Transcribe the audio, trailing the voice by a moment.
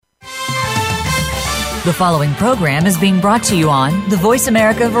The following program is being brought to you on the Voice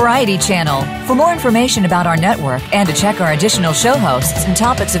America Variety Channel. For more information about our network and to check our additional show hosts and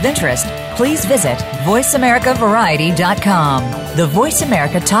topics of interest, please visit voiceamericavariety.com. The Voice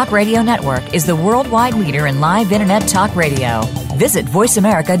America Talk Radio Network is the worldwide leader in live Internet talk radio. Visit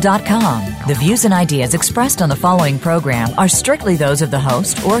voiceamerica.com. The views and ideas expressed on the following program are strictly those of the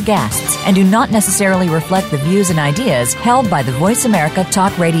host or guests and do not necessarily reflect the views and ideas held by the Voice America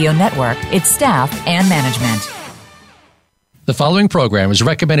Talk Radio Network, its staff, and management. The following program is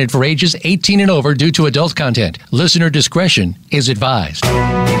recommended for ages 18 and over due to adult content. Listener discretion is advised.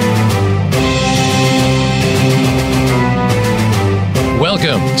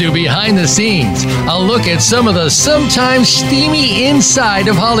 Welcome to Behind the Scenes, a look at some of the sometimes steamy inside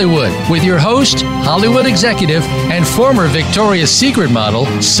of Hollywood with your host, Hollywood executive, and former Victoria's Secret model,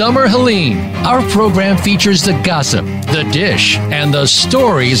 Summer Helene. Our program features the gossip, the dish, and the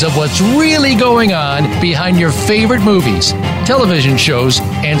stories of what's really going on behind your favorite movies, television shows,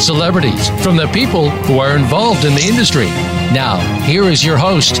 and celebrities from the people who are involved in the industry. Now, here is your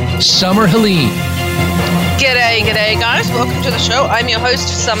host, Summer Helene. G'day guys, welcome to the show. I'm your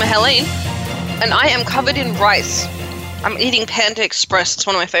host, Summer Helene, and I am covered in rice. I'm eating Panda Express, it's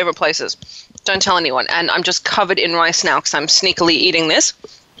one of my favorite places. Don't tell anyone, and I'm just covered in rice now because I'm sneakily eating this.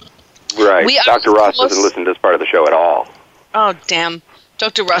 Right, Dr. Ross doesn't listen to this part of the show at all. Oh, damn.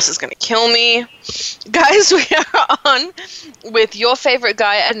 Dr. Ross is going to kill me. Guys, we are on with your favorite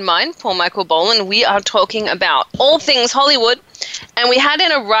guy and mine, Paul Michael Boland. We are talking about all things Hollywood, and we had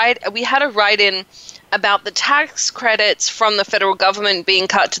a write-in about the tax credits from the federal government being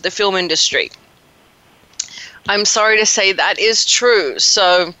cut to the film industry. I'm sorry to say that is true.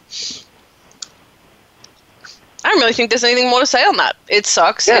 So I don't really think there's anything more to say on that. It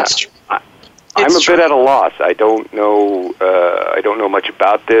sucks. Yeah, I'm a bit at a loss. I don't know much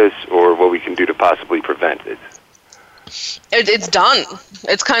about this or what we can do to possibly prevent it. It's done.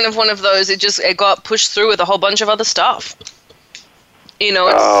 It's kind of one of those. It got pushed through with a whole bunch of other stuff. You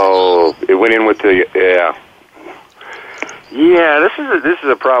know, it went in with the This is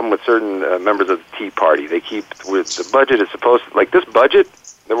a problem with certain members of the Tea Party. They keep with the budget is supposed to, like this budget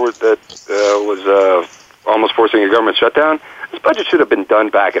was almost forcing a government shutdown. This budget should have been done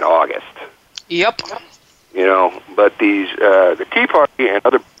back in August. Yep. You know, but the Tea Party and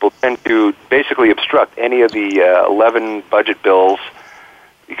other people tend to basically obstruct any of the 11 budget bills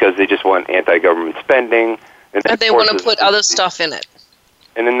because they just want anti-government spending, and they want to put other stuff in it.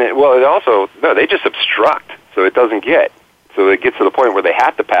 And then, they just obstruct, so it doesn't get. So it gets to the point where they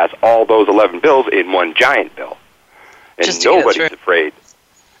have to pass all those 11 bills in one giant bill. And nobody's afraid.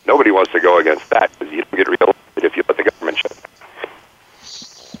 Nobody wants to go against that because you don't get reelected if you let the government shut down.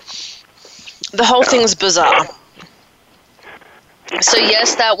 The whole thing's bizarre. So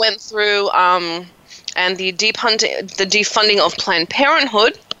yes, that went through, and the defunding of Planned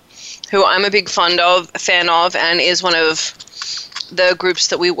Parenthood, who I'm a big fan of, and is one of the groups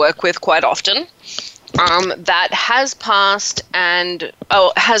that we work with quite often, that has passed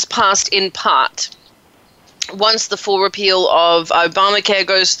has passed in part. Once the full repeal of Obamacare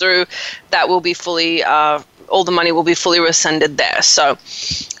goes through, that will be fully, all the money will be fully rescinded there. So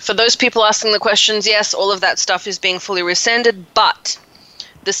for those people asking the questions, yes, all of that stuff is being fully rescinded, but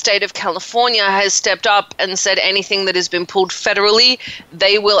the state of California has stepped up and said anything that has been pulled federally,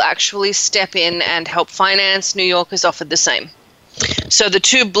 they will actually step in and help finance. New York has offered the same. So the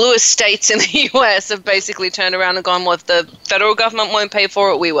two bluest states in the U.S. have basically turned around and gone, well, if the federal government won't pay for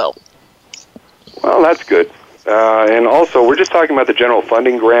it, we will. Well, that's good. And also, we're just talking about the general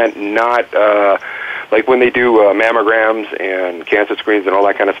funding grant, not like when they do mammograms and cancer screens and all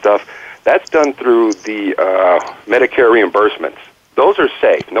that kind of stuff. That's done through the Medicare reimbursements. Those are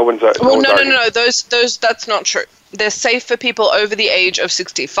safe. No. Those that's not true. They're safe for people over the age of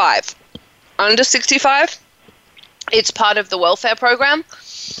 65. Under 65, it's part of the welfare program.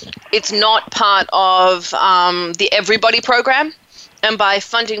 It's not part of the Everybody program. And by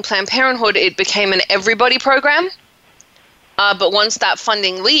funding Planned Parenthood, it became an everybody program. But once that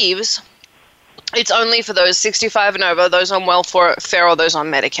funding leaves, it's only for those 65 and over, those on welfare or those on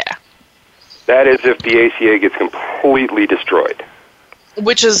Medicare. That is if the ACA gets completely destroyed.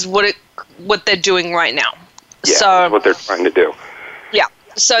 Which is what they're doing right now. Yeah, so, that's what they're trying to do. Yeah.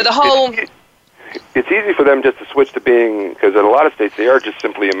 So the whole... It's easy for them just to switch to being, because in a lot of states they are just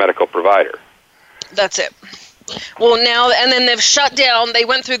simply a medical provider. That's it. Well, now, and then they've shut down, they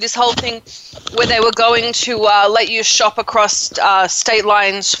went through this whole thing where they were going to let you shop across state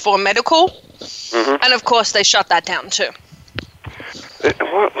lines for medical, and of course they shut that down too.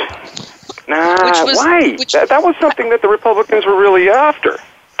 Why? That was something that the Republicans were really after.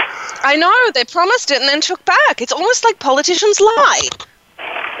 I know, they promised it and then took back. It's almost like politicians lie.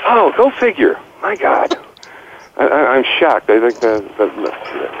 Oh, go figure. My God. I'm shocked. I think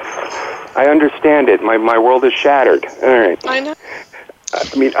I understand it. My world is shattered. All right. I know.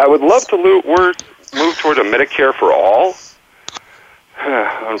 I mean, I would love to move toward a Medicare for all.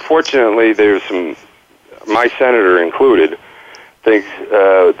 Unfortunately, there's my senator included,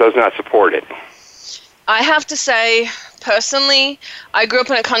 does not support it. I have to say, personally, I grew up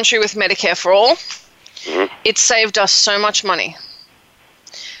in a country with Medicare for all. Mm-hmm. It saved us so much money.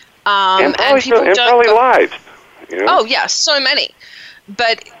 And probably lives. You know? Oh, yeah, so many.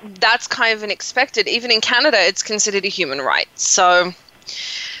 But that's kind of unexpected. Even in Canada, it's considered a human right. So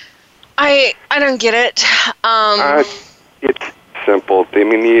I don't get it. It's simple. I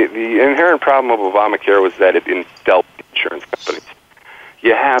mean, the inherent problem of Obamacare was that it dealt with insurance companies.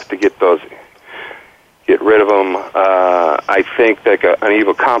 You have to get rid of them. I think that an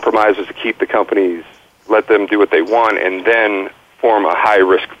evil compromise was to keep the companies, let them do what they want, and then form a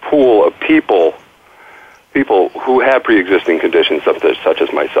high-risk pool of people who have pre-existing conditions such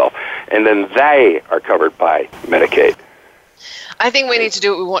as myself, and then they are covered by Medicaid. I think we need to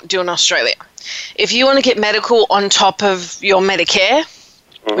do what we want to do in Australia. If you want to get medical on top of your Medicare,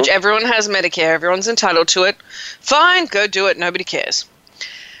 mm-hmm. which everyone has Medicare, everyone's entitled to it, fine, go do it, nobody cares.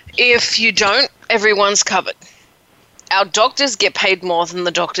 If you don't, everyone's covered. Our doctors get paid more than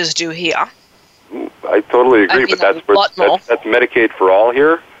the doctors do here. I totally agree, but that's Medicaid for all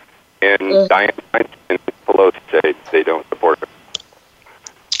here, and Diane and Pelosi say they don't support it.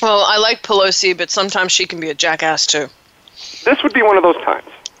 Well, I like Pelosi, but sometimes she can be a jackass too. This would be one of those times.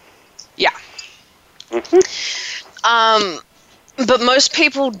 Yeah. Mm-hmm. But most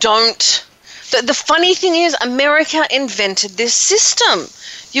people don't. The funny thing is, America invented this system.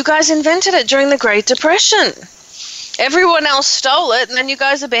 You guys invented it during the Great Depression. Everyone else stole it, and then you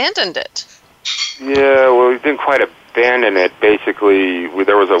guys abandoned it. Yeah, well, we didn't quite abandon it. Basically,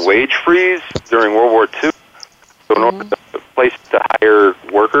 there was a wage freeze during World War II. So in order to place to hire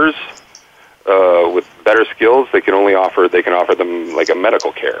workers with better skills, they can offer them like a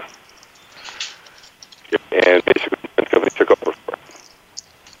medical care. And basically, the company took over for it.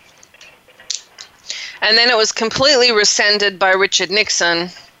 And then it was completely rescinded by Richard Nixon.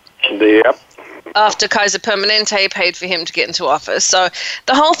 Yep. After Kaiser Permanente paid for him to get into office. So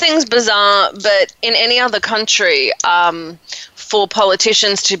the whole thing's bizarre, but in any other country, for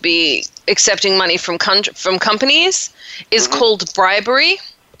politicians to be accepting money from companies is called bribery.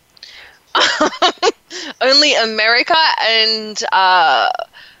 Only America and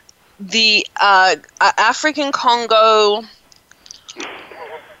the African Congo,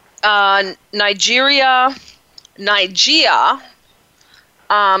 Nigeria.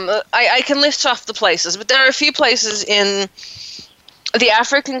 I can list off the places, but there are a few places in the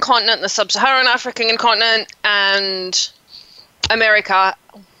African continent, the sub-Saharan African continent, and America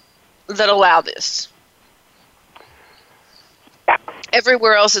that allow this.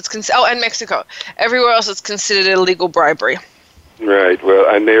 Everywhere else it's and Mexico. Everywhere else it's considered illegal bribery. Right. Well,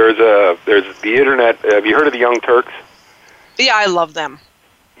 and there's the internet. Have you heard of the Young Turks? Yeah, I love them.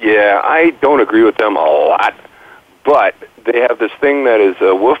 Yeah, I don't agree with them a lot, but they have this thing that is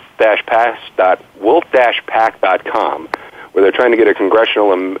wolf-pack.com, where they're trying to get a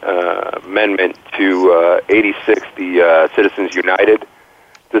congressional amendment to 86, the Citizens United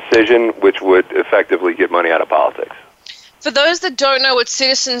decision, which would effectively get money out of politics. For those that don't know what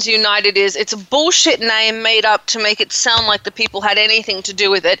Citizens United is, it's a bullshit name made up to make it sound like the people had anything to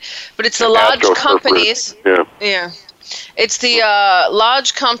do with it, but it's the large companies. Yeah. It's the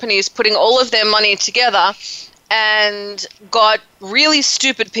large companies putting all of their money together and got really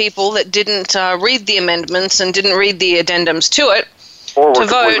stupid people that didn't read the amendments and didn't read the addendums to it or were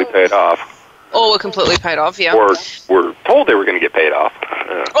completely paid off. Or were completely paid off, yeah. Or were told they were going to get paid off.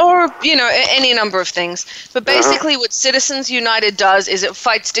 Or, any number of things. But basically what Citizens United does is it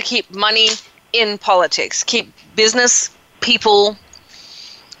fights to keep money in politics, keep business people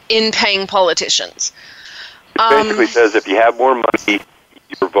in paying politicians. It basically says if you have more money,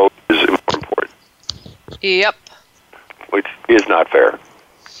 your vote is more important. Yep. Which is not fair.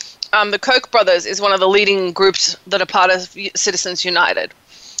 The Koch brothers is one of the leading groups that are part of Citizens United.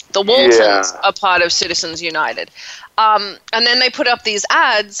 The Waltons are part of Citizens United. And then they put up these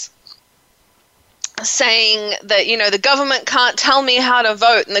ads saying that, the government can't tell me how to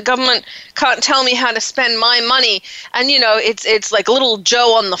vote and the government can't tell me how to spend my money. And, it's like little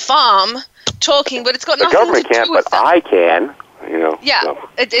Joe on the farm talking, but it's got nothing to do with the government can't, but I can. Yeah, so.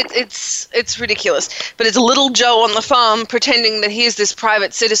 It's ridiculous. But it's little Joe on the farm pretending that he's this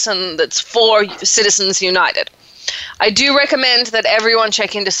private citizen that's for Citizens United. I do recommend that everyone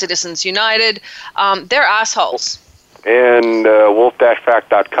check into Citizens United. They're assholes. And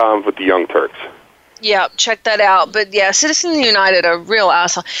wolf-fact.com with the Young Turks. Yeah, check that out. But yeah, Citizens United are real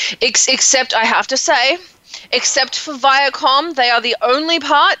assholes. Except, I have to say, except for Viacom, they are the only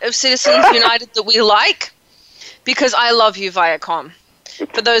part of Citizens United that we like, because I love you, Viacom.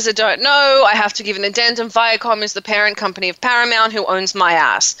 For those that don't know, I have to give an addendum. Viacom is the parent company of Paramount, who owns my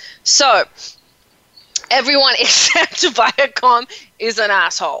ass. So, everyone except Viacom is an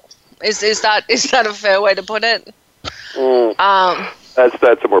asshole. Is that a fair way to put it?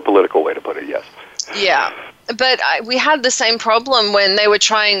 That's a more political way to put it, yes. Yeah, but we had the same problem when they were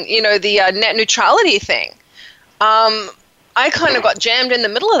trying, the net neutrality thing. I kind of got jammed in the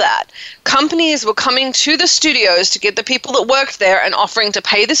middle of that. Companies were coming to the studios to get the people that worked there and offering to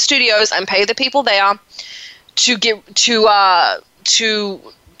pay the studios and pay the people there to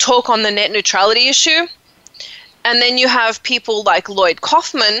talk on the net neutrality issue. And then you have people like Lloyd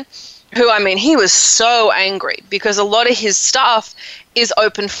Kaufman, who, he was so angry because a lot of his stuff is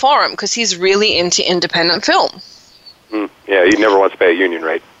open forum because he's really into independent film. Yeah, he never wants to pay a union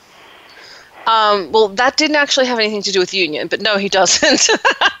rate. Well, that didn't actually have anything to do with union, but no, he doesn't.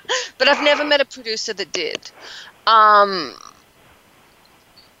 But I've never met a producer that did.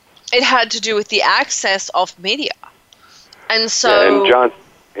 It had to do with the access of media. And so...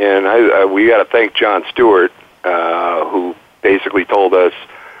 Yeah, we got to thank Jon Stewart, who basically told us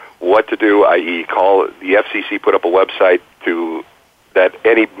what to do, i.e. the FCC put up a website that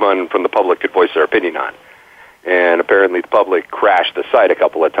anyone from the public could voice their opinion on. And apparently the public crashed the site a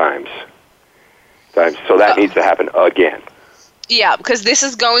couple of times. So that needs to happen again. Yeah, because this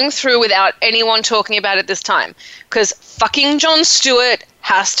is going through without anyone talking about it this time. Because fucking Jon Stewart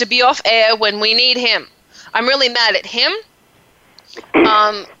has to be off air when we need him. I'm really mad at him.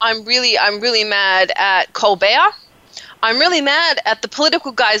 I'm really mad at Colbert. I'm really mad at the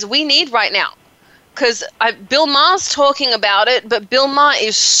political guys we need right now. Because Bill Maher's talking about it, but Bill Maher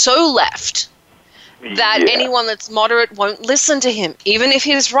is so left that anyone that's moderate won't listen to him, even if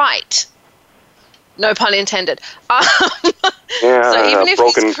he's right. No pun intended. So even if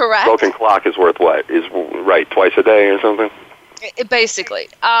he's correct... Broken clock is worth what? Is right twice a day or something? Basically.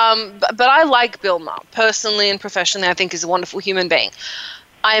 But I like Bill Maher. Personally and professionally, I think he's a wonderful human being.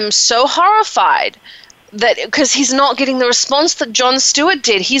 I'm so horrified that because he's not getting the response that Jon Stewart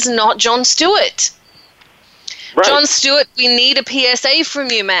did. He's not Jon Stewart. Right. Jon Stewart, we need a PSA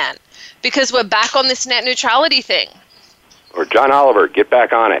from you, man, because we're back on this net neutrality thing. Or John Oliver, get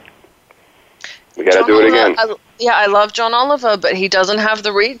back on it. We got to do it again. I love John Oliver, but he doesn't have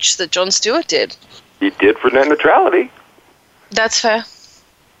the reach that Jon Stewart did. He did for net neutrality. That's fair.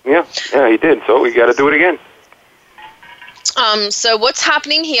 Yeah, he did. So we got to do it again. So what's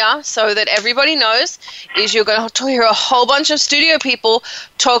happening here, so that everybody knows, is you're going to hear a whole bunch of studio people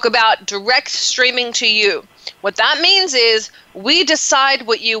talk about direct streaming to you. What that means is we decide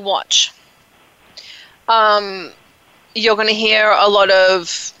what you watch. You're going to hear a lot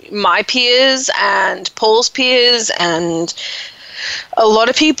of my peers and Paul's peers and a lot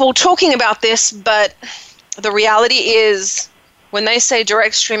of people talking about this, but the reality is when they say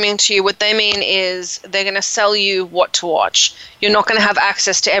direct streaming to you, what they mean is they're going to sell you what to watch. You're not going to have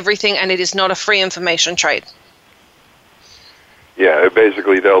access to everything, and it is not a free information trade. Yeah,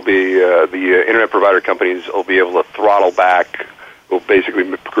 basically they'll be, the internet provider companies will be able to throttle back, will basically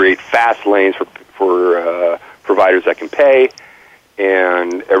create fast lanes for providers that can pay,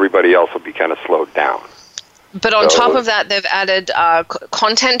 and everybody else will be kind of slowed down. But on top of that, they've added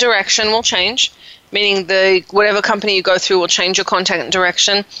content direction will change, meaning whatever company you go through will change your content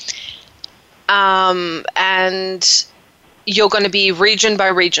direction. And you're going to be region by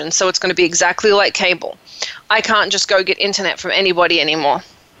region, so it's going to be exactly like cable. I can't just go get internet from anybody anymore.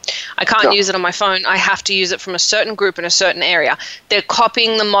 I can't use it on my phone. I have to use it from a certain group in a certain area. They're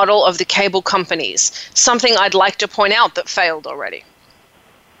copying the model of the cable companies, something I'd like to point out that failed already.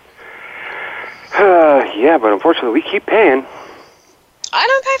 Yeah, but unfortunately we keep paying. I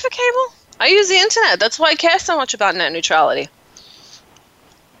don't pay for cable. I use the internet. That's why I care so much about net neutrality.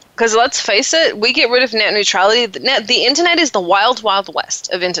 Because let's face it, we get rid of net neutrality. The internet is the wild, wild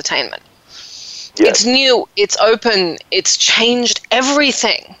west of entertainment. Yes. It's new, it's open, it's changed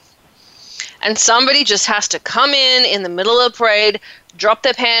everything. And somebody just has to come in the middle of the parade, drop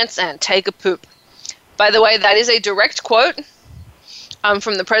their pants, and take a poop. By the way, that is a direct quote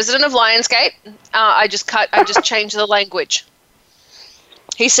from the president of Lionsgate. I just changed the language.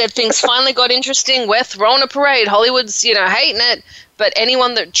 He said things finally got interesting. We're throwing a parade. Hollywood's, hating it. But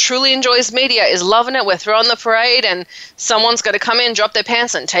anyone that truly enjoys media is loving it. We're throwing the parade, and someone's got to come in, drop their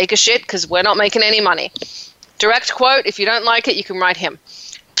pants, and take a shit because we're not making any money. Direct quote, if you don't like it, you can write him.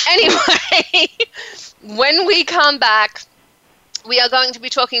 Anyway, when we come back, we are going to be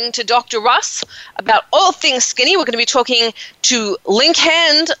talking to Dr. Russ about all things skinny. We're going to be talking to Link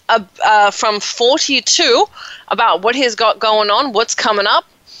Hand from 42 about what he's got going on, what's coming up,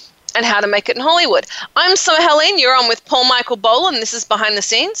 and how to make it in Hollywood. I'm Summer Helene. You're on with Paul Michael Boland. This is Behind the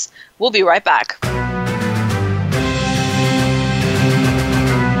Scenes. We'll be right back.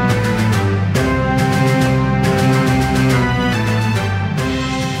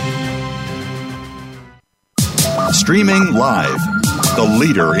 Streaming live, the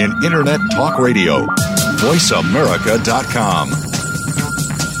leader in Internet talk radio, voiceamerica.com.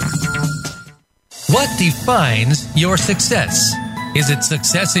 What defines your success? Is it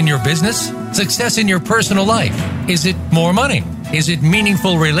success in your business? Success in your personal life? Is it more money? Is it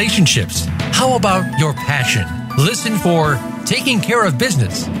meaningful relationships? How about your passion? Listen for Taking Care of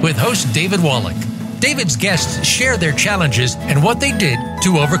Business with host David Wallach. David's guests share their challenges and what they did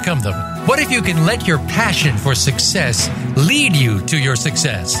to overcome them. What if you can let your passion for success lead you to your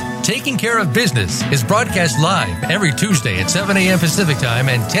success? Taking Care of Business is broadcast live every Tuesday at 7 a.m. Pacific Time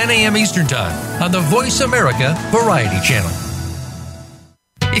and 10 a.m. Eastern Time on the Voice America Variety Channel.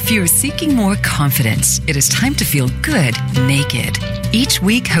 If you're seeking more confidence, it is time to feel good naked. Each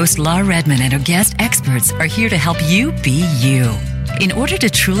week, host Laura Redmond and her guest experts are here to help you be you. In order to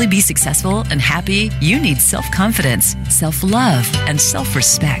truly be successful and happy, you need self-confidence, self-love, and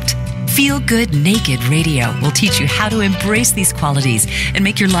self-respect. Feel Good Naked Radio will teach you how to embrace these qualities and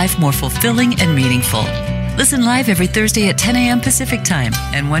make your life more fulfilling and meaningful. Listen live every Thursday at 10 a.m. Pacific Time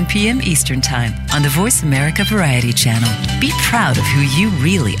and 1 p.m. Eastern Time on the Voice America Variety Channel. Be proud of who you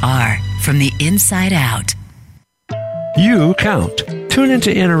really are from the inside out. You count. Tune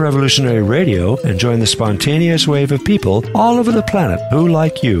into Inner Revolutionary Radio and join the spontaneous wave of people all over the planet who,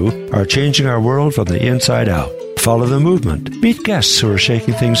 like you, are changing our world from the inside out. Follow the movement. Meet guests who are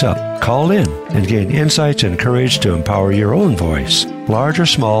shaking things up. Call in and gain insights and courage to empower your own voice. Large or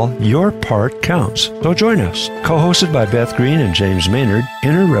small, your part counts. So join us. Co-hosted by Beth Green and James Maynard,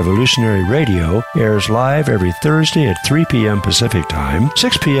 Inner Revolutionary Radio airs live every Thursday at 3 p.m. Pacific Time,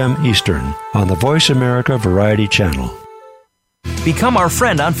 6 p.m. Eastern on the Voice America Variety Channel. Become our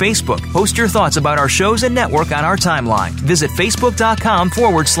friend on Facebook. Post your thoughts about our shows and network on our timeline. Visit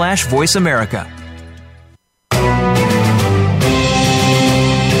facebook.com/Voice America.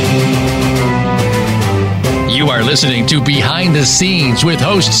 You are listening to Behind the Scenes with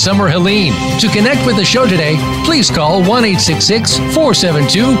host Summer Helene. To connect with the show today, please call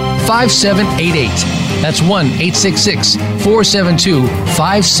 1-866-472-5788. That's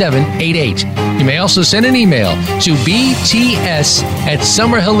 1-866-472-5788. You may also send an email to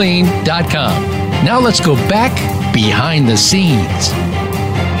bts@summerhelene.com. Now let's go back behind the scenes.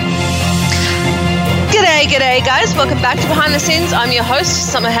 G'day, guys. Welcome back to Behind the Scenes. I'm your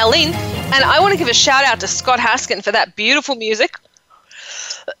host, Summer Helene. And I want to give a shout out to Scott Haskin for that beautiful music.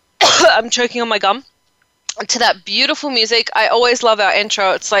 I'm choking on my gum. To that beautiful music. I always love our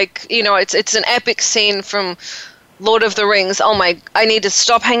intro. It's like, it's an epic scene from Lord of the Rings. I need to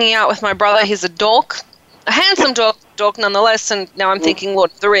stop hanging out with my brother. He's a dork. A handsome dork nonetheless, and now I'm thinking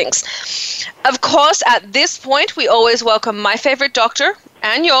Lord of the Rings. Of course, at this point, we always welcome my favorite doctor,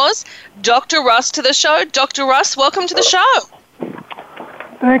 and yours, Dr. Russ, to the show. Dr. Russ, welcome to the show.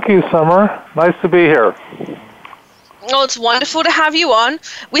 Thank you, Summer. Nice to be here. Well, it's wonderful to have you on.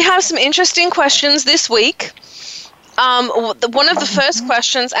 We have some interesting questions this week. One of the first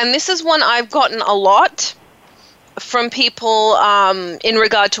questions, and this is one I've gotten a lot from people in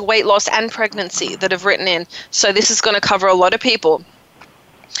regard to weight loss and pregnancy that have written in. So this is going to cover a lot of people.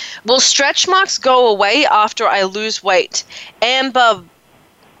 Will stretch marks go away after I lose weight? Amber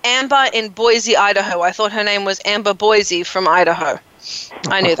in Boise, Idaho. I thought her name was Amber Boise from Idaho.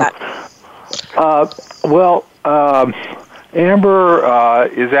 I knew that. Amber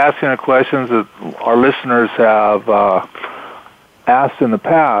is asking the questions that our listeners have asked in the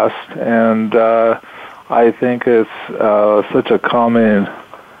past, and I think it's such a common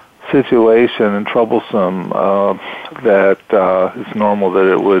situation and troublesome that it's normal that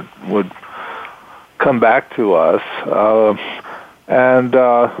it would come back to us.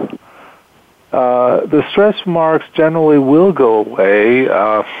 The stretch marks generally will go away.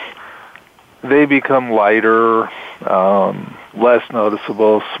 They become lighter, less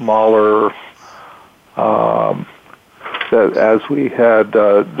noticeable, smaller, as we had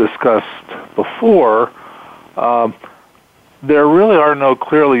discussed before. There really are no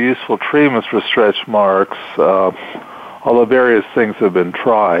clearly useful treatments for stretch marks, although various things have been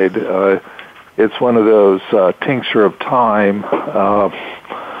tried. It's one of those tincture of time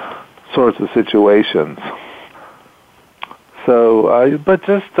sorts of situations. So, but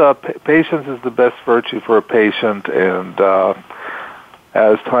just patience is the best virtue for a patient, and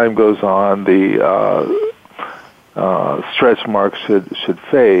as time goes on, the stretch marks should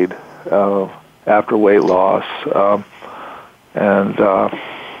fade after weight loss, and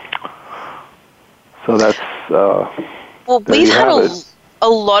so that's. Well, we've had a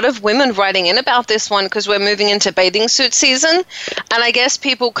lot of women writing in about this one because we're moving into bathing suit season, and I guess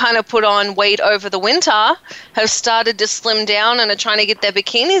people kind of put on weight over the winter, have started to slim down, and are trying to get their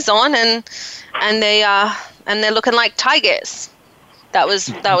bikinis on, and they're looking like tigers. That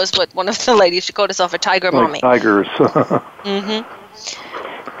was what one of the ladies, she called herself a tiger mommy. Tigers. Mm-hmm.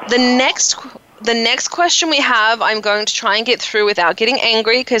 The next question we have, I'm going to try and get through without getting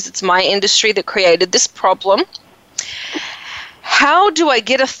angry because it's my industry that created this problem. How do I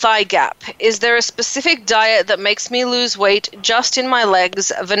get a thigh gap? Is there a specific diet that makes me lose weight just in my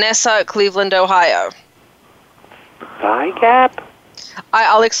legs? Vanessa, Cleveland, Ohio. Thigh gap?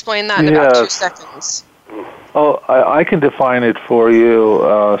 I'll explain that in about 2 seconds. Oh, I can define it for you,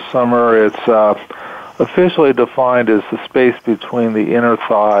 Summer. It's officially defined as the space between the inner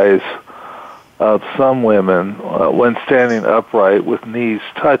thighs of some women when standing upright with knees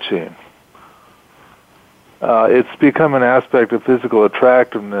touching. It's become an aspect of physical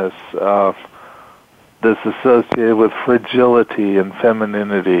attractiveness that's associated with fragility and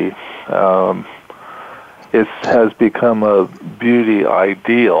femininity. It has become a beauty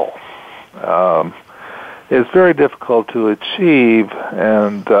ideal. It's very difficult to achieve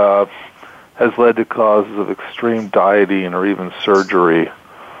and has led to causes of extreme dieting or even surgery.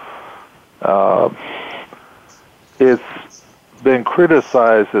 It's been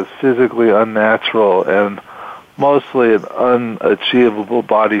criticized as physically unnatural and mostly an unachievable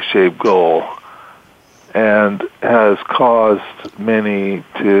body shape goal, and has caused many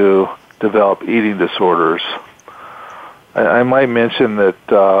to develop eating disorders. I might mention that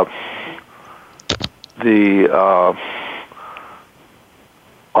the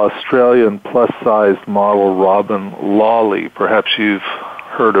Australian plus-sized model Robin Lawley, perhaps you've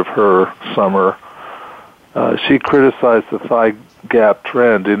heard of her, Summer, she criticized the thigh gap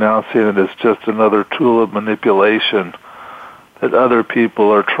trend, denouncing it as just another tool of manipulation that other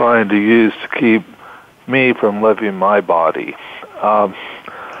people are trying to use to keep me from loving my body.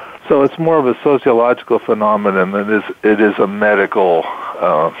 So it's more of a sociological phenomenon than it is a medical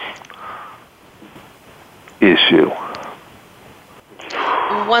issue.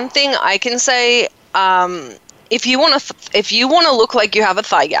 One thing I can say, if you want to look like you have a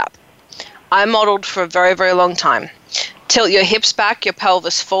thigh gap, I modeled for a very, very long time. Tilt your hips back, your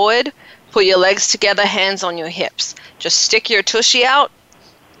pelvis forward, put your legs together, hands on your hips. Just stick your tushy out,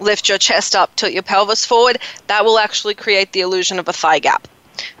 lift your chest up, tilt your pelvis forward. That will actually create the illusion of a thigh gap.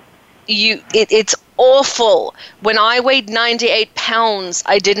 It's awful. When I weighed 98 pounds,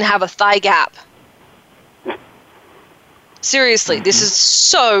 I didn't have a thigh gap. Seriously, this is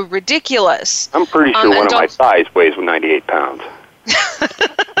so ridiculous. I'm pretty sure one of my thighs weighs 98 pounds.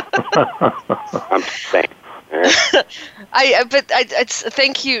 I'm saying.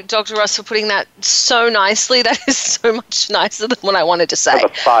 Thank you, Dr. Russ, for putting that so nicely. That is so much nicer than what I wanted to say. I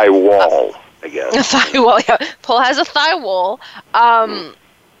have a thigh wall, I guess. A thigh wall, yeah. Paul has a thigh wall. There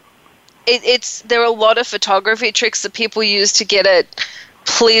are a lot of photography tricks that people use to get it.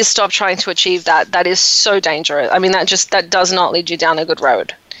 Please stop trying to achieve that. That is so dangerous. I mean, that does not lead you down a good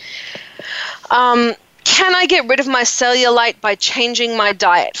road. Can I get rid of my cellulite by changing my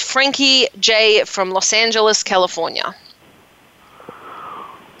diet? Frankie J. from Los Angeles, California.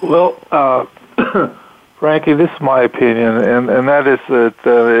 Well, Frankie, this is my opinion, and that is that,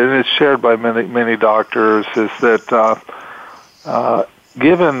 and it's shared by many doctors, is that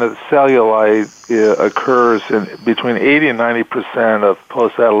given that cellulite occurs in between 80 and 90% of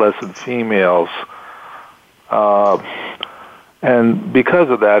post-adolescent females, and because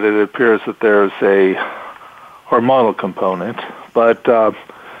of that, it appears that there's a hormonal component, but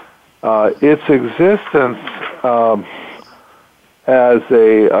its existence as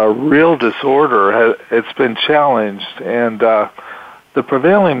a real disorder, it's been challenged, and the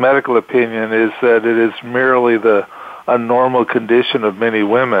prevailing medical opinion is that it is merely a normal condition of many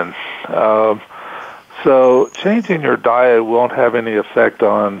women. So changing your diet won't have any effect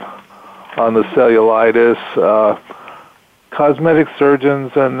on the cellulitis. Cosmetic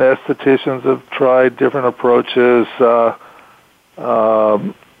surgeons and estheticians have tried different approaches that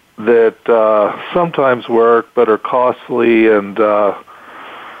sometimes work but are costly, and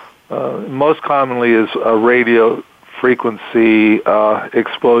most commonly is a radio frequency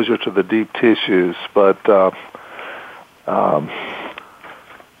exposure to the deep tissues. But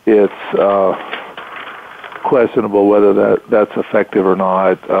it's questionable whether that's effective or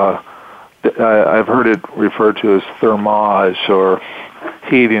not. I've heard it referred to as thermage or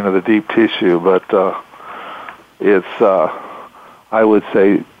heating of the deep tissue, but it's, I would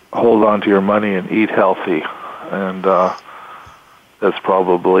say, hold on to your money and eat healthy, and that's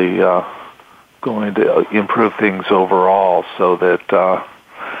probably going to improve things overall so that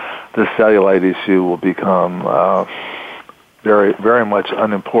the cellulite issue will become very, very much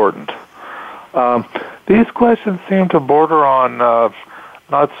unimportant. These questions seem to border on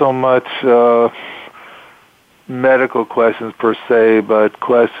not so much medical questions per se, but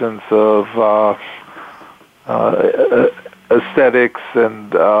questions of aesthetics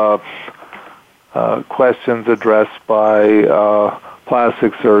and questions addressed by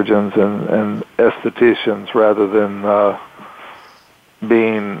plastic surgeons and estheticians rather than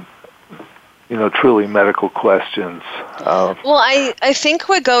being, truly medical questions. Well, I think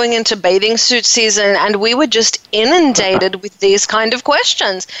we're going into bathing suit season, and we were just inundated with these kind of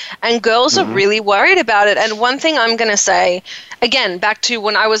questions, and girls are really worried about it. And one thing I'm going to say, again, back to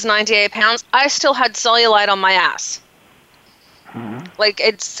when I was 98 pounds, I still had cellulite on my ass. Like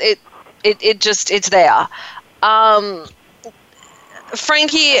it's there.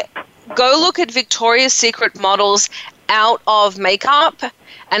 Frankie, go look at Victoria's Secret models out of makeup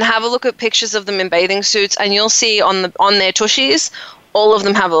and have a look at pictures of them in bathing suits, and you'll see on their tushies, all of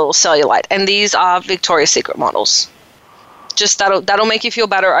them have a little cellulite, and these are Victoria's Secret models. Just that'll make you feel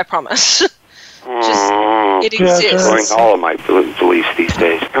better, I promise. It exists. Going all of my beliefs these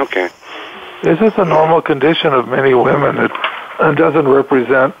days. Okay. This is a normal condition of many women. It doesn't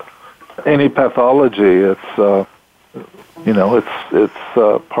represent any pathology. It's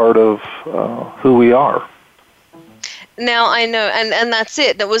it's part of who we are. Now, I know, and that's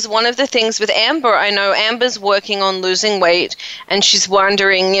it. That was one of the things with Amber. I know Amber's working on losing weight, and she's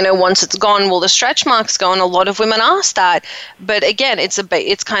wondering, once it's gone, will the stretch marks go? And a lot of women ask that. But again, it's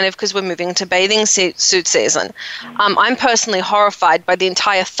kind of because we're moving into bathing suit season. I'm personally horrified by the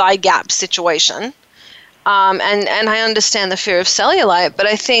entire thigh gap situation. And I understand the fear of cellulite, but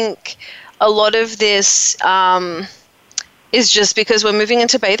I think a lot of this is just because we're moving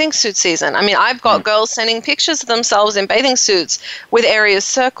into bathing suit season. I mean, I've got girls sending pictures of themselves in bathing suits with areas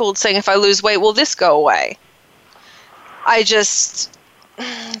circled saying, if I lose weight, will this go away?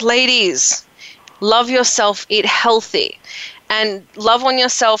 Ladies, love yourself, eat healthy, and love on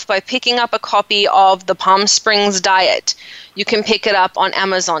yourself by picking up a copy of the Palm Springs Diet. You can pick it up on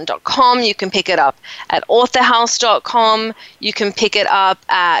Amazon.com. You can pick it up at authorhouse.com. You can pick it up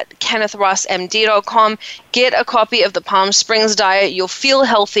at KennethRossMD.com. Get a copy of the Palm Springs Diet. You'll feel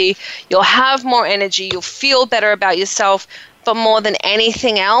healthy. You'll have more energy. You'll feel better about yourself. But more than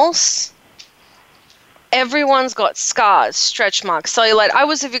anything else, everyone's got scars, stretch marks, cellulite. I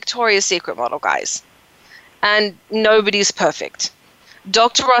was a Victoria's Secret model, guys. And nobody's perfect.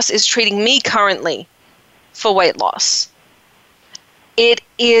 Dr. Ross is treating me currently for weight loss. It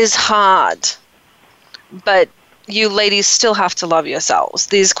is hard, but you ladies still have to love yourselves.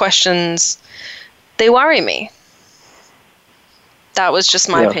 These questions, they worry me. That was just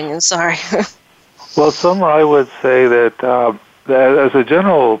my opinion, sorry. Well, Summer, I would say that as a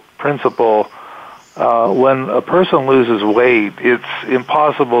general principle, when a person loses weight, it's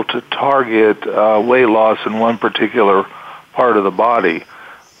impossible to target weight loss in one particular part of the body.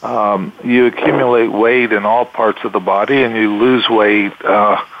 You accumulate weight in all parts of the body, and you lose weight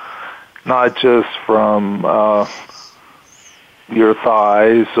not just from your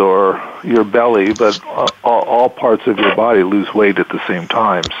thighs or your belly, but all parts of your body lose weight at the same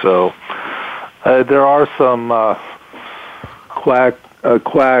time. So there are some quacks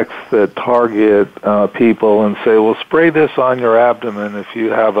that target people and say, "Well, spray this on your abdomen if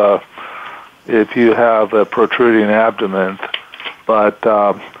you have a protruding abdomen," but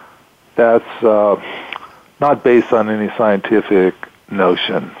that's not based on any scientific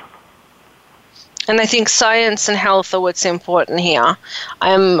notion. And I think science and health are what's important here.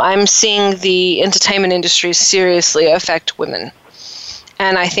 I'm seeing the entertainment industry seriously affect women,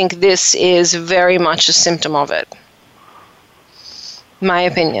 and I think this is very much a symptom of it. My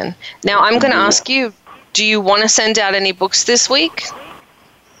opinion. Now, I'm going to ask you, do you want to send out any books this week?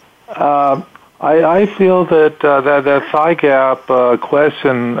 I feel that that thigh gap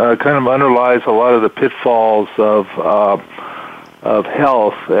question kind of underlies a lot of the pitfalls of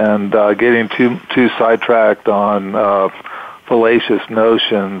health and getting too sidetracked on fallacious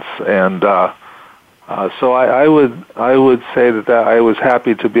notions, and so I would say that I was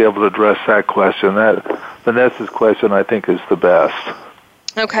happy to be able to address that question. That Vanessa's question, I think, is the best.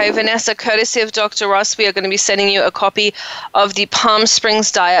 Okay, Vanessa, courtesy of Dr. Ross, we are going to be sending you a copy of the Palm Springs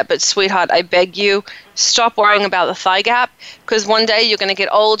diet. But, sweetheart, I beg you, stop worrying about the thigh gap, because one day you're going to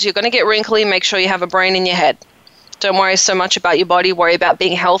get old, you're going to get wrinkly, make sure you have a brain in your head. Don't worry so much about your body. Worry about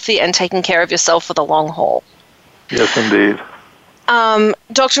being healthy and taking care of yourself for the long haul. Yes, indeed.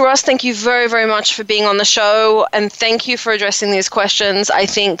 Dr. Ross, thank you very, very much for being on the show, and thank you for addressing these questions. I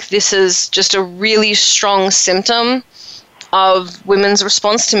think this is just a really strong symptom of women's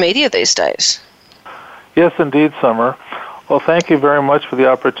response to media these days. Yes, indeed, Summer. Well, thank you very much for the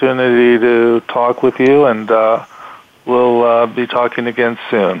opportunity to talk with you, and we'll be talking again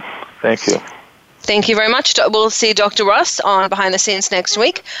soon. Thank you. Thank you very much. We'll see Dr. Ross on Behind the Scenes next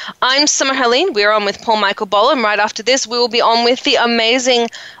week. I'm Summer Helene. We're on with Paul Michael Bolam. Right after this, we will be on with the amazing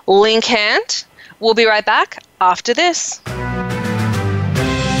Link Hand. We'll be right back after this.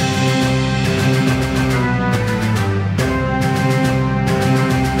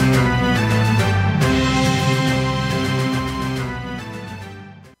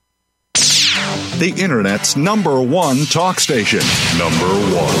 The Internet's #1 talk station.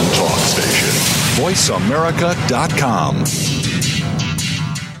 #1 talk station. VoiceAmerica.com.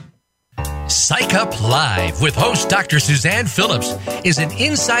 Psych Up Live with host Dr. Suzanne Phillips is an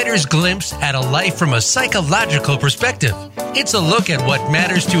insider's glimpse at a life from a psychological perspective. It's a look at what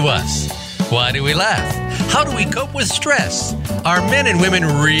matters to us. Why do we laugh? How do we cope with stress? Are men and women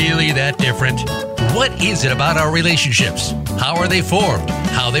really that different? What is it about our relationships? How are they formed?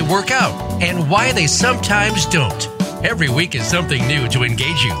 How they work out? And why they sometimes don't? Every week is something new to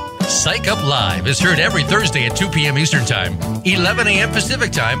engage you. Psych Up Live is heard every Thursday at 2 p.m. Eastern Time, 11 a.m.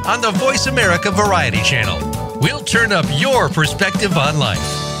 Pacific Time on the Voice America Variety Channel. We'll turn up your perspective on life.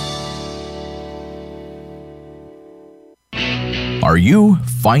 Are you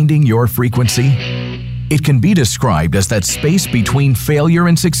finding your frequency? It can be described as that space between failure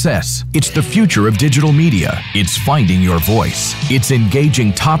and success. It's the future of digital media. It's finding your voice. It's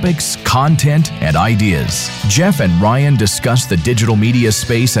engaging topics, content, and ideas. Jeff and Ryan discuss the digital media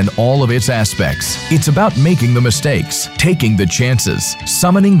space and all of its aspects. It's about making the mistakes, taking the chances,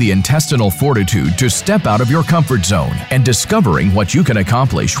 summoning the intestinal fortitude to step out of your comfort zone, and discovering what you can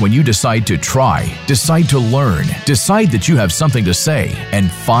accomplish when you decide to try, decide to learn, decide that you have something to say, and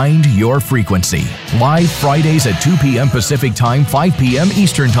find your frequency. Live Fridays at 2 p.m. Pacific Time, 5 p.m.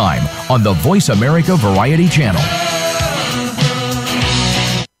 Eastern Time on the Voice America Variety Channel.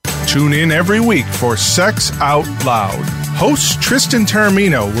 Tune in every week for Sex Out Loud. Host Tristan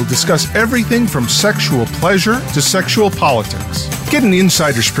Taramino will discuss everything from sexual pleasure to sexual politics. Get an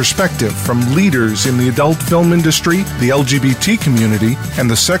insider's perspective from leaders in the adult film industry, the LGBT community, and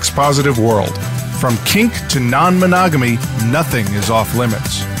the sex-positive world. From kink to non-monogamy, nothing is off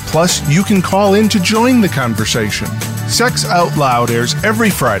limits. Plus, you can call in to join the conversation. Sex Out Loud airs every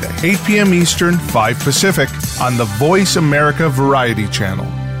Friday, 8 p.m. Eastern, 5 Pacific, on the Voice America Variety Channel.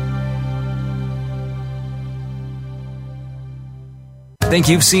 Think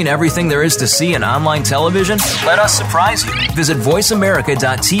you've seen everything there is to see in online television? Let us surprise you. Visit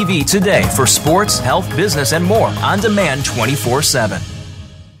voiceamerica.tv today for sports, health, business, and more on demand 24/7.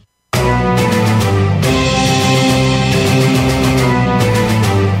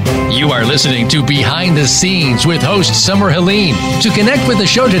 You are listening to Behind the Scenes with host Summer Helene. To connect with the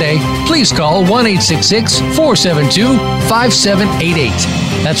show today, please call 1-866-472-5788.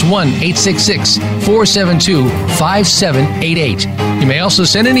 That's 1-866-472-5788. You may also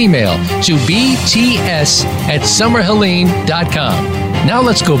send an email to bts@summerhelene.com. Now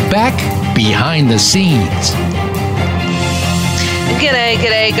let's go back behind the scenes.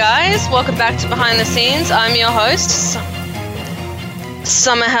 G'day guys. Welcome back to Behind the Scenes. I'm your host,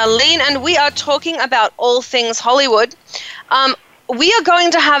 Summer Helene, and we are talking about all things Hollywood. We are going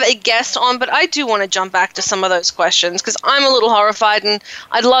to have a guest on, but I do want to jump back to some of those questions because I'm a little horrified, and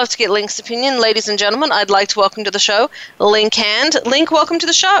I'd love to get Link's opinion. Ladies and gentlemen, I'd like to welcome to the show Link Hand. Link, welcome to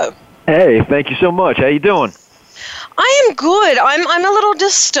the show. Hey, thank you so much. How you doing? I am good. I'm a little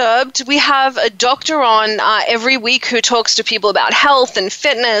disturbed. We have a doctor on every week who talks to people about health and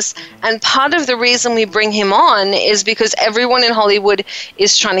fitness, and part of the reason we bring him on is because everyone in Hollywood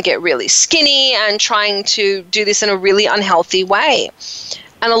is trying to get really skinny and trying to do this in a really unhealthy way.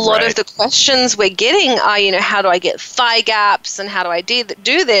 And a lot of the questions we're getting are, how do I get thigh gaps and how do I do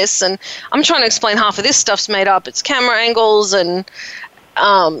this? And I'm trying to explain half of this stuff's made up. It's camera angles and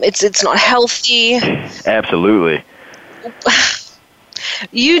it's not healthy. Absolutely.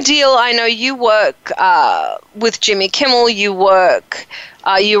 I know you work with Jimmy Kimmel, you were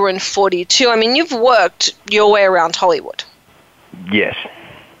in 42. I mean, you've worked your way around Hollywood. Yes.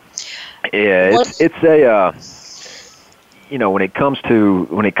 Yeah, it's a, when it comes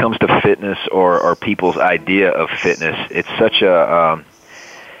to fitness or people's idea of fitness, it's such a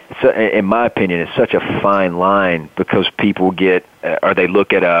in my opinion, it's such a fine line, because people get or they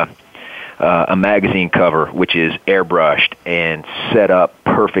look at a magazine cover which is airbrushed and set up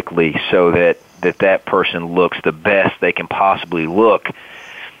perfectly so that person looks the best they can possibly look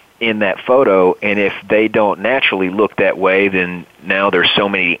in that photo, and if they don't naturally look that way, then now there's so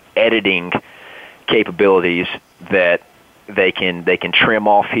many editing capabilities that they can trim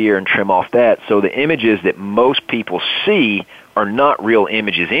off here and trim off that. So the images that most people see are not real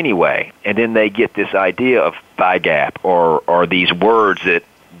images anyway, and then they get this idea of thigh gap or these words that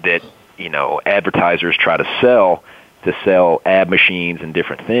advertisers try to sell ab machines and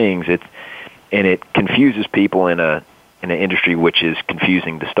different things. It confuses people in an industry which is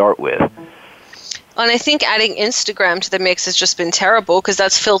confusing to start with. And I think adding Instagram to the mix has just been terrible, because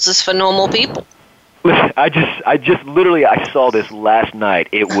that's filters for normal people. Listen, I just literally saw this last night.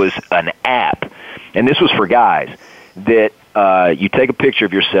 It was an app, and this was for guys, that you take a picture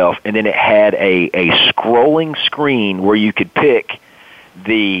of yourself, and then it had a scrolling screen where you could pick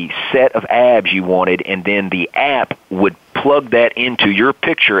the set of abs you wanted, and then the app would plug that into your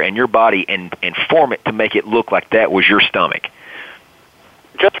picture and your body and form it to make it look like that was your stomach.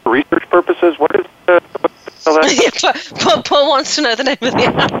 Just for research purposes, what is Paul wants to know the name of the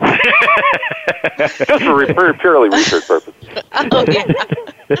app. Just for purely research purposes. Oh, yeah.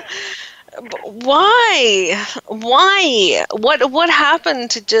 Why? What happened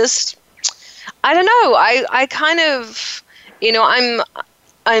to just... I don't know. I kind of...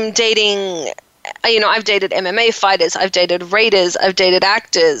 I'm dating... I've dated MMA fighters, I've dated raiders, I've dated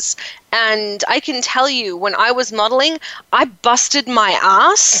actors, and I can tell you, when I was modeling, I busted my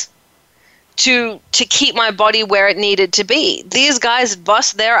ass to keep my body where it needed to be. These guys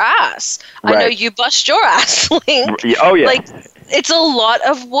bust their ass. Right. I know you bust your ass, Link. Oh, yeah. Like, it's a lot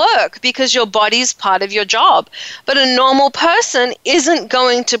of work because your body's part of your job. But a normal person isn't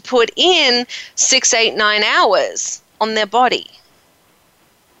going to put in 6, 8, 9 hours on their body.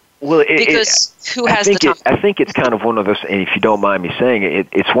 Well, who has the time? I think it's kind of one of those, and if you don't mind me saying it,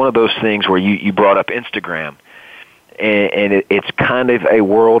 it's one of those things where you brought up Instagram, and it's kind of a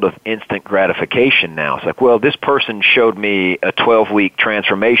world of instant gratification now. It's like, well, this person showed me a 12-week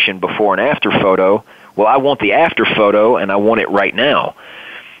transformation before and after photo. Well, I want the after photo, and I want it right now.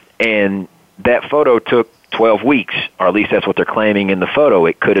 And that photo took 12 weeks, or at least that's what they're claiming in the photo.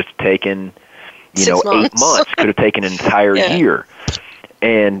 It could have taken, 8 months. Could have taken an entire year.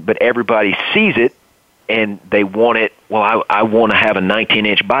 But everybody sees it, and they want it. Well, I want to have a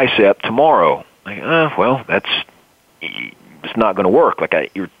 19-inch bicep tomorrow. Like, well, it's not going to work. Like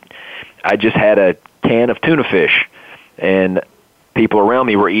I just had a can of tuna fish, and people around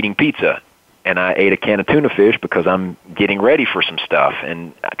me were eating pizza, and I ate a can of tuna fish because I'm getting ready for some stuff.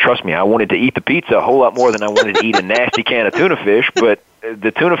 And trust me, I wanted to eat the pizza a whole lot more than I wanted to eat a nasty can of tuna fish. But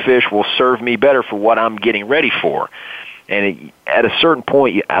the tuna fish will serve me better for what I'm getting ready for. And at a certain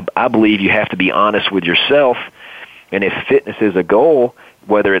point, I believe you have to be honest with yourself. And if fitness is a goal,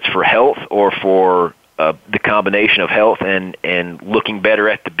 whether it's for health or for the combination of health and looking better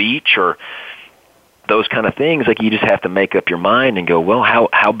at the beach or those kind of things, like, you just have to make up your mind and go, well,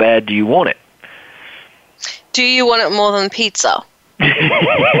 how bad do you want it? Do you want it more than pizza?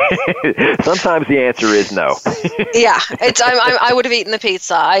 Sometimes the answer is no. Yeah, I would have eaten the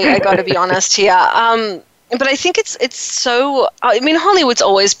pizza. I got to be honest here. But I think it's so... I mean, Hollywood's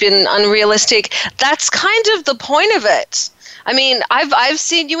always been unrealistic. That's kind of the point of it. I mean, I've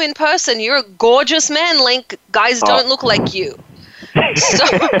seen you in person. You're a gorgeous man, Link. Guys don't look like you. So,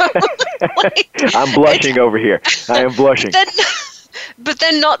 I'm blushing over here. I am blushing. But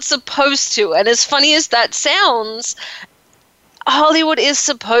they're not supposed to. And as funny as that sounds... Hollywood is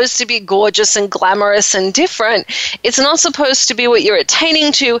supposed to be gorgeous and glamorous and different. It's not supposed to be what you're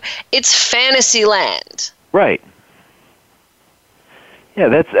attaining to. It's fantasy land. Right.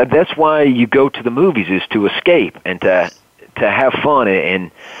 Yeah, that's why you go to the movies, is to escape and to have fun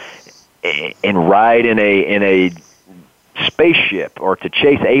and ride in a spaceship or to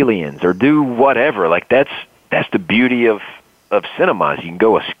chase aliens or do whatever. Like that's the beauty of cinema. You can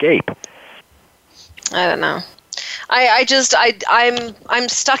go escape. I don't know. I'm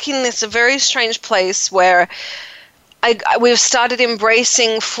stuck in this very strange place where we've started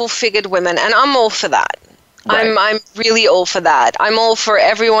embracing full-figured women, and I'm all for that. Right. I'm really all for that. I'm all for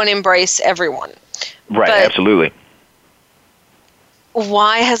everyone embrace everyone. Right, but absolutely.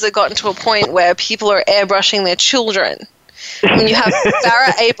 Why has it gotten to a point where people are airbrushing their children? And you have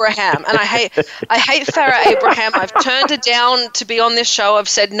Farrah Abraham, and I hate Farrah Abraham. I've turned her down to be on this show. I've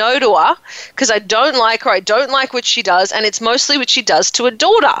said no to her because I don't like her. I don't like what she does, and it's mostly what she does to a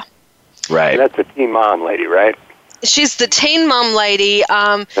daughter. Right. That's the teen mom lady, right? She's the teen mum lady.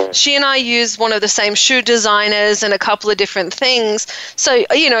 She and I use one of the same shoe designers and a couple of different things. So,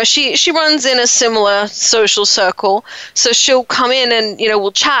 she runs in a similar social circle. So she'll come in and,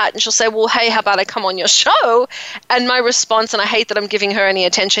 we'll chat and she'll say, well, hey, how about I come on your show? And my response, and I hate that I'm giving her any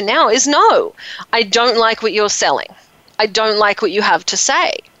attention now, is no. I don't like what you're selling. I don't like what you have to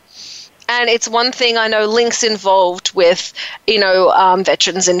say. And it's one thing I know Link's involved with,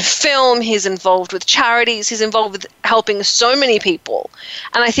 veterans in film. He's involved with charities. He's involved with helping so many people.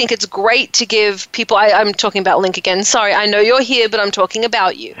 And I think it's great to give people, I'm talking about Link again. Sorry, I know you're here, but I'm talking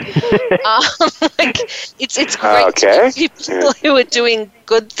about you. It's great to give people who are doing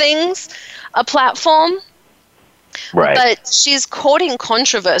good things a platform. Right. But she's courting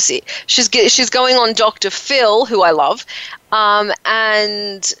controversy. She's going on Dr. Phil, who I love,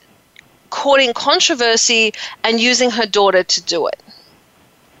 and courting controversy and using her daughter to do it.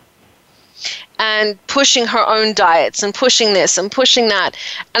 And pushing her own diets and pushing this and pushing that.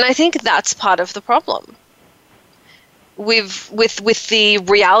 And I think that's part of the problem. With the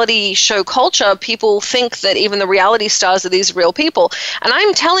reality show culture, people think that even the reality stars are these real people. And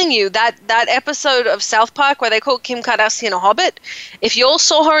I'm telling you that episode of South Park where they call Kim Kardashian a hobbit, if you all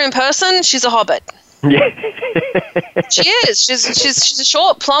saw her in person, she's a hobbit. Yeah. She is. She's a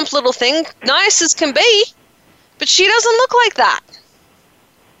short, plump little thing, nice as can be, but she doesn't look like that.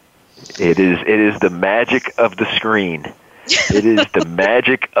 It is the magic of the screen. It is the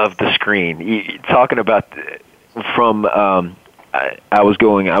magic of the screen. Talking about I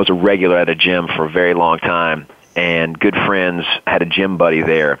was a regular at a gym for a very long time, and good friends had a gym buddy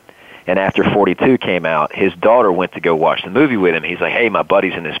there. And after 42 came out, his daughter went to go watch the movie with him. He's like, hey, my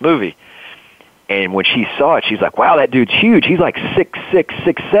buddy's in this movie. And when she saw it, she's like, wow, that dude's huge. He's like 6'6",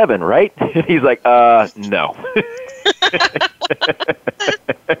 6'7", right? He's like, no.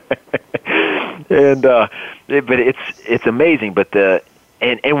 And but it's amazing. But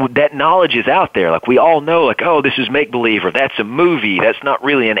and that knowledge is out there. Like, we all know, like, oh, this is make-believe, or that's a movie. That's not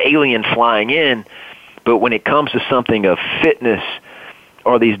really an alien flying in. But when it comes to something of fitness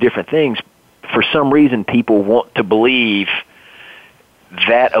or these different things, for some reason people want to believe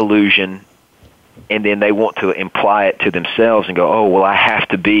that illusion, and then they want to imply it to themselves and go, oh, well, I have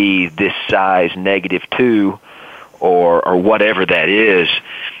to be this size -2 or whatever that is.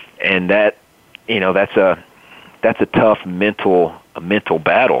 And that, that's a tough mental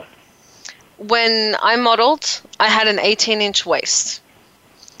battle. When I modeled, I had an 18-inch waist.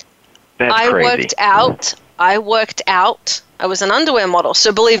 That's I crazy. I worked out. I was an underwear model,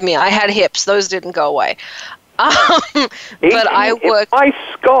 so believe me, I had hips. Those didn't go away. But I worked. My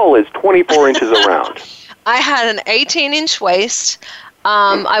skull is 24 inches around. I had an 18-inch waist.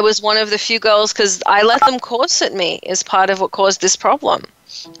 I was one of the few girls, because I let them corset me as part of what caused this problem.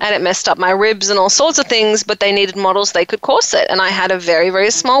 And it messed up my ribs and all sorts of things, but they needed models they could corset. And I had a very, very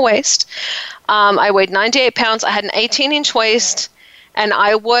small waist. I weighed 98 pounds. I had an 18-inch waist, and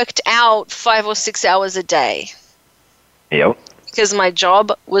I worked out 5 or 6 hours a day. Yep. Because my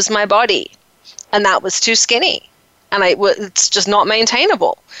job was my body. And that was too skinny. And it's just not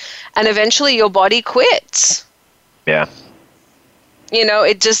maintainable. And eventually your body quits. Yeah.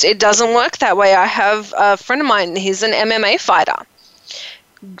 It doesn't work that way. I have a friend of mine, he's an MMA fighter.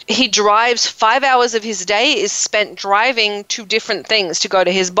 He drives 5 hours of his day is spent driving to different things, to go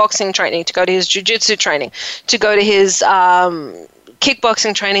to his boxing training, to go to his jiu-jitsu training, to go to his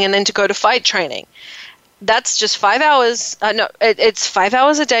kickboxing training, and then to go to fight training. That's just 5 hours. It's 5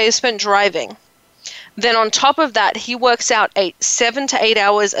 hours a day spent driving. Then on top of that, he works out 7 to 8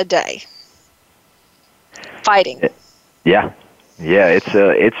 hours a day fighting. Yeah.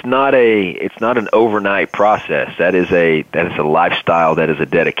 It's not an overnight process. That is a lifestyle. That is a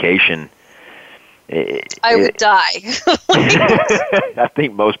dedication. I would die. I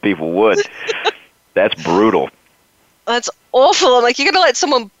think most people would. That's brutal. That's awful. I'm like, you're gonna let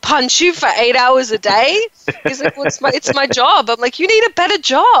someone punch you for 8 hours a day? He's like, well, it's my job. I'm like, you need a better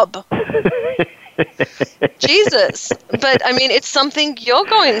job. Jesus. But I mean, it's something you're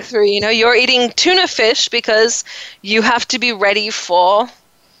going through. You're eating tuna fish because you have to be ready for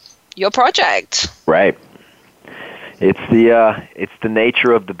your project. Right. It's the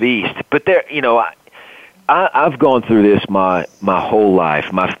nature of the beast. But there, I've gone through this my whole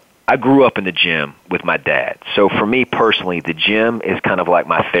life. I grew up in the gym with my dad. So for me personally, the gym is kind of like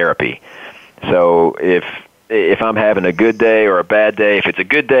my therapy. So if I'm having a good day or a bad day, if it's a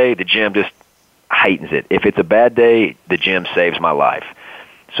good day, the gym heightens it. If it's a bad day, the gym saves my life.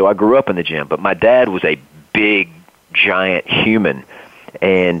 So I grew up in the gym, but my dad was a big, giant human,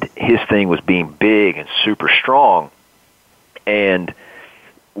 and his thing was being big and super strong. And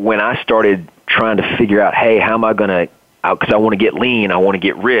when I started trying to figure out, hey, how am I going to, because I want to get lean, I want to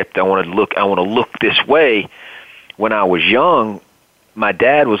get ripped, I want to look this way. When I was young, my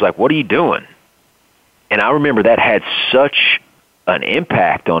dad was like, what are you doing? And I remember that had such an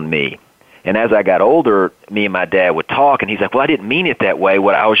impact on me. And as I got older, me and my dad would talk, and he's like, well, I didn't mean it that way.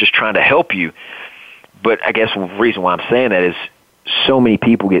 I was just trying to help you. But I guess the reason why I'm saying that is so many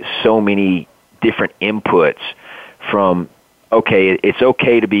people get so many different inputs from, okay, it's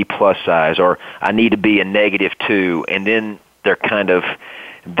okay to be plus size, or I need to be a -2, and then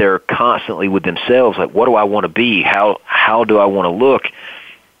they're constantly with themselves, like, what do I want to be? How do I want to look?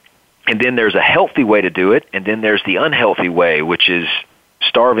 And then there's a healthy way to do it, and then there's the unhealthy way, which is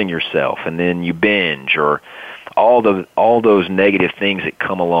starving yourself, and then you binge, or all those negative things that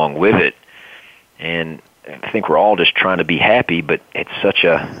come along with it. And I think we're all just trying to be happy, but it's such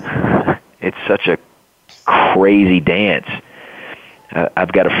a crazy dance.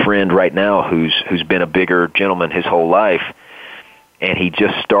 I've got a friend right now who's been a bigger gentleman his whole life, and he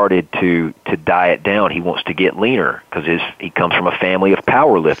just started to diet down. He wants to get leaner because he comes from a family of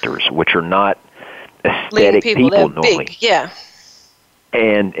power lifters, which are not aesthetic people normally. Big, yeah.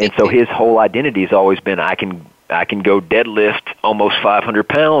 And so his whole identity has always been, I can go deadlift almost 500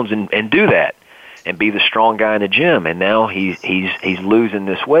 pounds and do that and be the strong guy in the gym. And now he's losing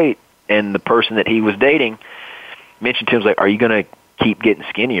this weight. And the person that he was dating mentioned to him, like, are you going to keep getting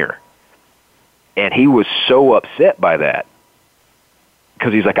skinnier? And he was so upset by that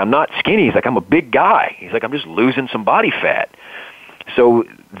because he's like, I'm not skinny. He's like, I'm a big guy. He's like, I'm just losing some body fat. So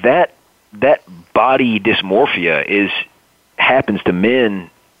that body dysmorphia happens to men,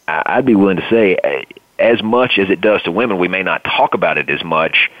 I'd be willing to say, as much as it does to women. We may not talk about it as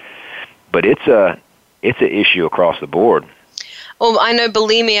much, but it's an issue across the board. Well, I know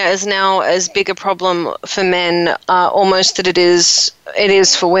bulimia is now as big a problem for men almost that it is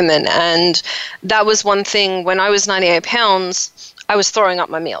for women. And that was one thing. When I was 98 pounds, I was throwing up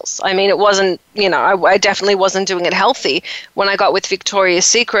my meals. I mean, it wasn't, I definitely wasn't doing it healthy. When I got with Victoria's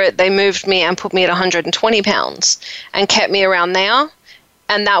Secret, they moved me and put me at 120 pounds and kept me around there.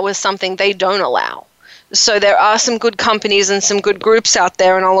 And that was something they don't allow. So there are some good companies and some good groups out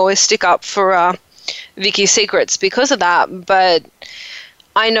there, and I'll always stick up for Vicky's Secrets because of that. But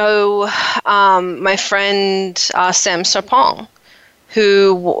I know my friend Sam Sarpong,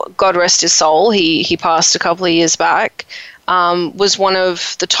 who, God rest his soul, he passed a couple of years back, was one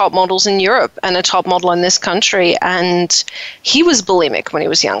of the top models in Europe and a top model in this country, and he was bulimic when he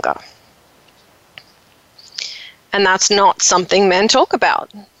was younger. And that's not something men talk about.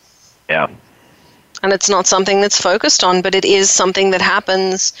 Yeah. And it's not something that's focused on, but it is something that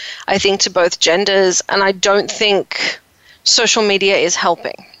happens, I think, to both genders, and I don't think social media is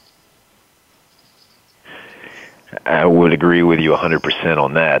helping. I would agree with you 100%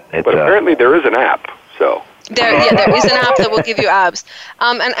 on that. But apparently there is an app, so... There is an app that will give you abs.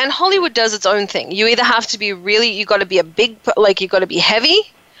 And Hollywood does its own thing. You either have to be you got to be you got to be heavy,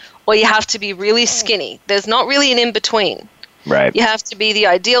 or you have to be really skinny. There's not really an in-between. Right. You have to be the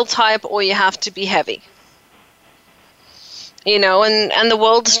ideal type, or you have to be heavy. And the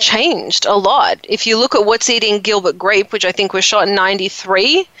world's changed a lot. If you look at What's Eating Gilbert Grape, which I think was shot in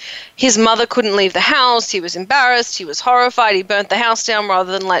 1993, his mother couldn't leave the house. He was embarrassed. He was horrified. He burnt the house down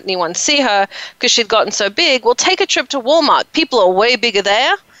rather than let anyone see her because she'd gotten so big. Well, take a trip to Walmart. People are way bigger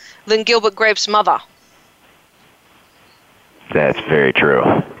there than Gilbert Grape's mother. That's very true.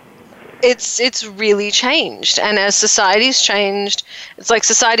 It's really changed. And as society's changed, it's like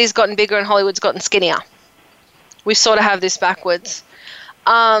society's gotten bigger and Hollywood's gotten skinnier. We sort of have this backwards.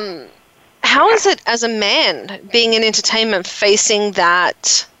 How is it as a man being in entertainment facing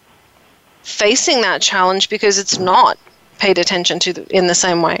that challenge, because it's not paid attention to in the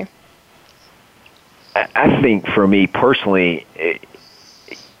same way? I think for me personally,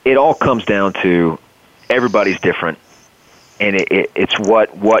 it all comes down to everybody's different, and it's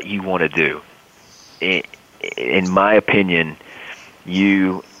what you want to do. In my opinion,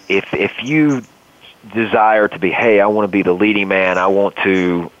 if you desire to be, hey, I want to be the leading man, I want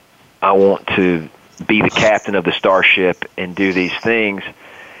to be the captain of the starship and do these things,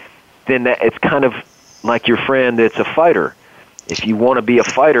 then it's kind of like your friend that's a fighter. If you want to be a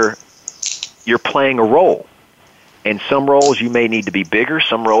fighter, you're playing a role. And some roles you may need to be bigger,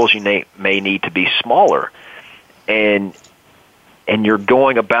 some roles you may need to be smaller. And you're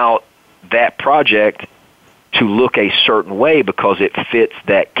going about that project to look a certain way because it fits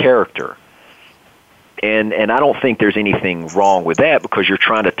that character. And I don't think there's anything wrong with that because you're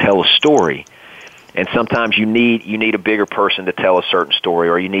trying to tell a story. And sometimes you need a bigger person to tell a certain story,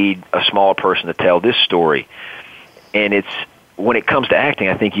 or you need a smaller person to tell this story. And it's when it comes to acting,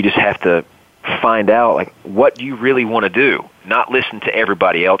 I think you just have to find out, like, what do you really want to do? Not listen to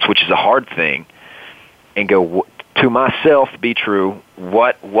everybody else, which is a hard thing, and go, to myself, be true,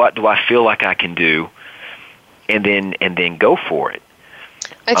 what do I feel like I can do, and then go for it.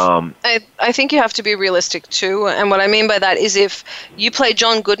 I think you have to be realistic too, and what I mean by that is if you play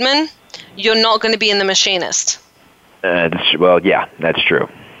John Goodman, you're not going to be in The Machinist. That's true.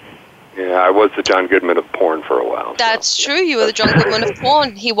 Yeah, I was the John Goodman of porn for a while. That's true. You were the John Goodman of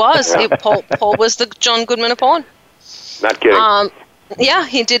porn. He was. Paul was the John Goodman of porn. Not kidding. Yeah,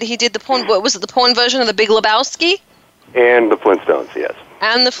 he did the porn. What was it? The porn version of The Big Lebowski? And the Flintstones, yes.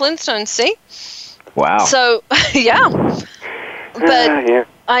 And the Flintstones. See? Wow. So, yeah. But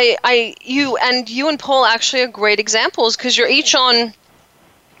yeah. you and Paul actually are great examples because you're each on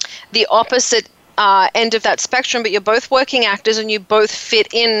the opposite end of that spectrum, but you're both working actors and you both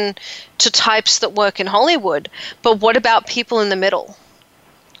fit in to types that work in Hollywood. But what about people in the middle?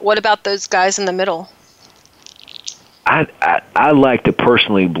 What about those guys in the middle? I like to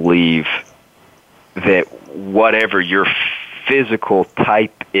personally believe that whatever your physical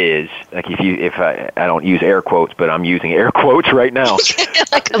type is, like if I don't use air quotes, but I'm using air quotes right now.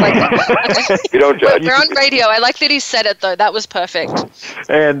 I like that. You don't judge. We're on radio. I like that he said it though. That was perfect.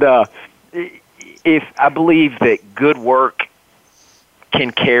 And if I believe that good work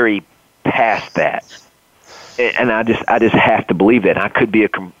can carry past that, and I just have to believe that. I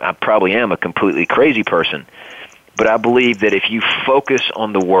probably am a completely crazy person, but I believe that if you focus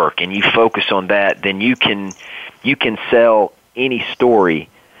on the work and you focus on that, then you can sell any story.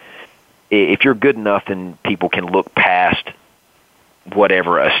 If you're good enough, then people can look past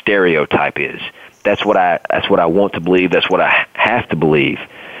whatever a stereotype is. That's what I want to believe. That's what I have to believe.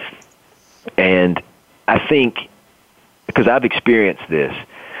 And I think, because I've experienced this,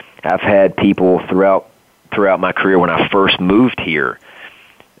 I've had people throughout my career when I first moved here,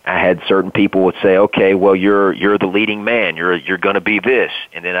 I had certain people would say, okay, well, you're the leading man. You're going to be this.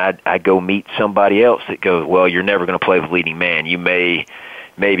 And then I'd go meet somebody else that goes, well, you're never going to play the leading man. You maybe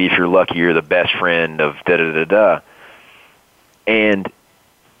if you're lucky, you're the best friend of da-da-da-da. And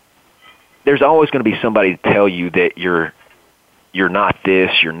there's always going to be somebody to tell you that you're not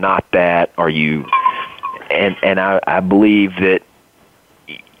this, you're not that, or you. And I believe that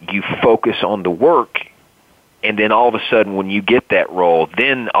you focus on the work, and then all of a sudden when you get that role,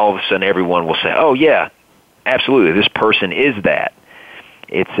 then all of a sudden everyone will say, oh, yeah, absolutely, this person is that.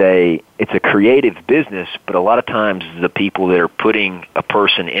 It's a creative business, but a lot of times the people that are putting a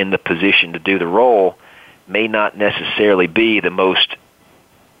person in the position to do the role may not necessarily be the most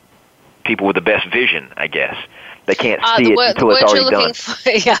people with the best vision, I guess. They can't see it until it's already done.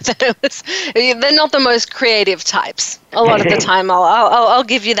 They're not the most creative types a lot of the time. I'll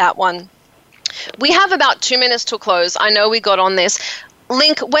give you that one. We have about 2 minutes to close. I know we got on this.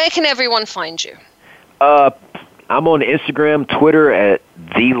 Link, where can everyone find you? I'm on Instagram, Twitter at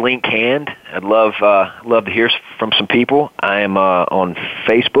TheLinkHand. I'd love to hear from some people. I am on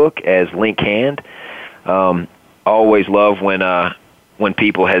Facebook as Link Hand. Always love when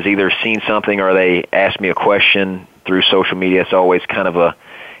people has either seen something or they ask me a question through social media. It's always kind of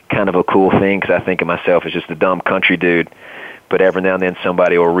a cool thing because I think of myself as just a dumb country dude. But every now and then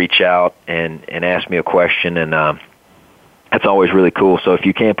somebody will reach out and ask me a question, and that's always really cool. So if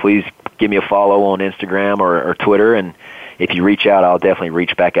you can, please give me a follow on Instagram or Twitter, and if you reach out, I'll definitely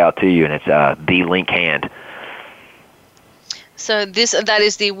reach back out to you, and it's The Link Hand. So that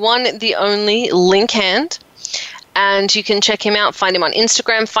is the one, the only Link Hand. And you can check him out, find him on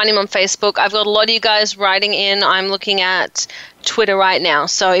Instagram, find him on Facebook. I've got a lot of you guys writing in. I'm looking at Twitter right now.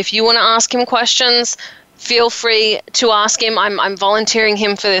 So if you want to ask him questions, feel free to ask him. I'm volunteering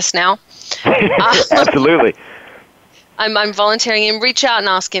him for this now. Absolutely. I'm volunteering him. Reach out and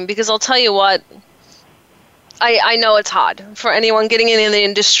ask him, because I'll tell you what, I know it's hard for anyone getting in the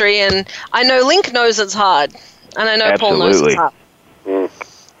industry, and I know Link knows it's hard, and I know Absolutely. Paul knows it's hard.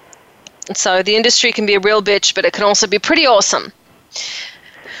 So the industry can be a real bitch, but it can also be pretty awesome.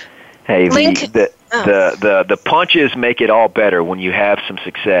 Hey, Link, the punches make it all better when you have some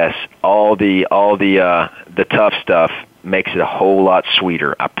success. All the tough stuff makes it a whole lot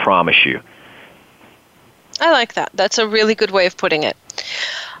sweeter. I promise you. I like that. That's a really good way of putting it.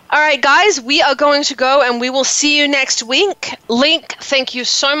 All right, guys, we are going to go, and we will see you next week. Link, thank you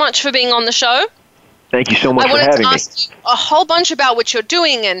so much for being on the show. Thank you so much for having me. I wanted to ask you a whole bunch about what you're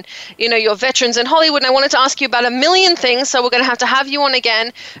doing and, your veterans in Hollywood. And I wanted to ask you about a million things. So we're going to have you on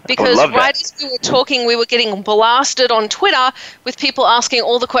again because right as we were talking, we were getting blasted on Twitter with people asking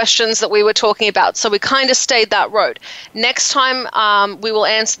all the questions that we were talking about. So we kind of stayed that road. Next time, we will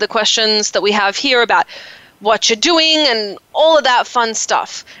answer the questions that we have here about what you're doing and all of that fun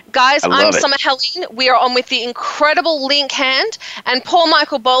stuff. Guys, I'm Summer Helene. We are on with the incredible Link Hand and Paul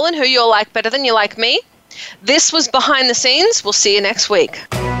Michael Boland, who you'll like better than you like me. This was Behind the Scenes. We'll see you next week.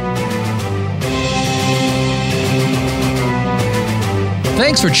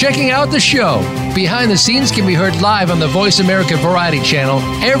 Thanks for checking out the show. Behind the Scenes can be heard live on the Voice America Variety Channel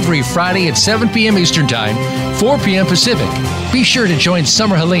every Friday at 7 p.m. Eastern Time, 4 p.m. Pacific. Be sure to join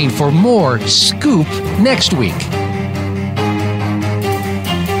Summer Helene for more Scoop next week.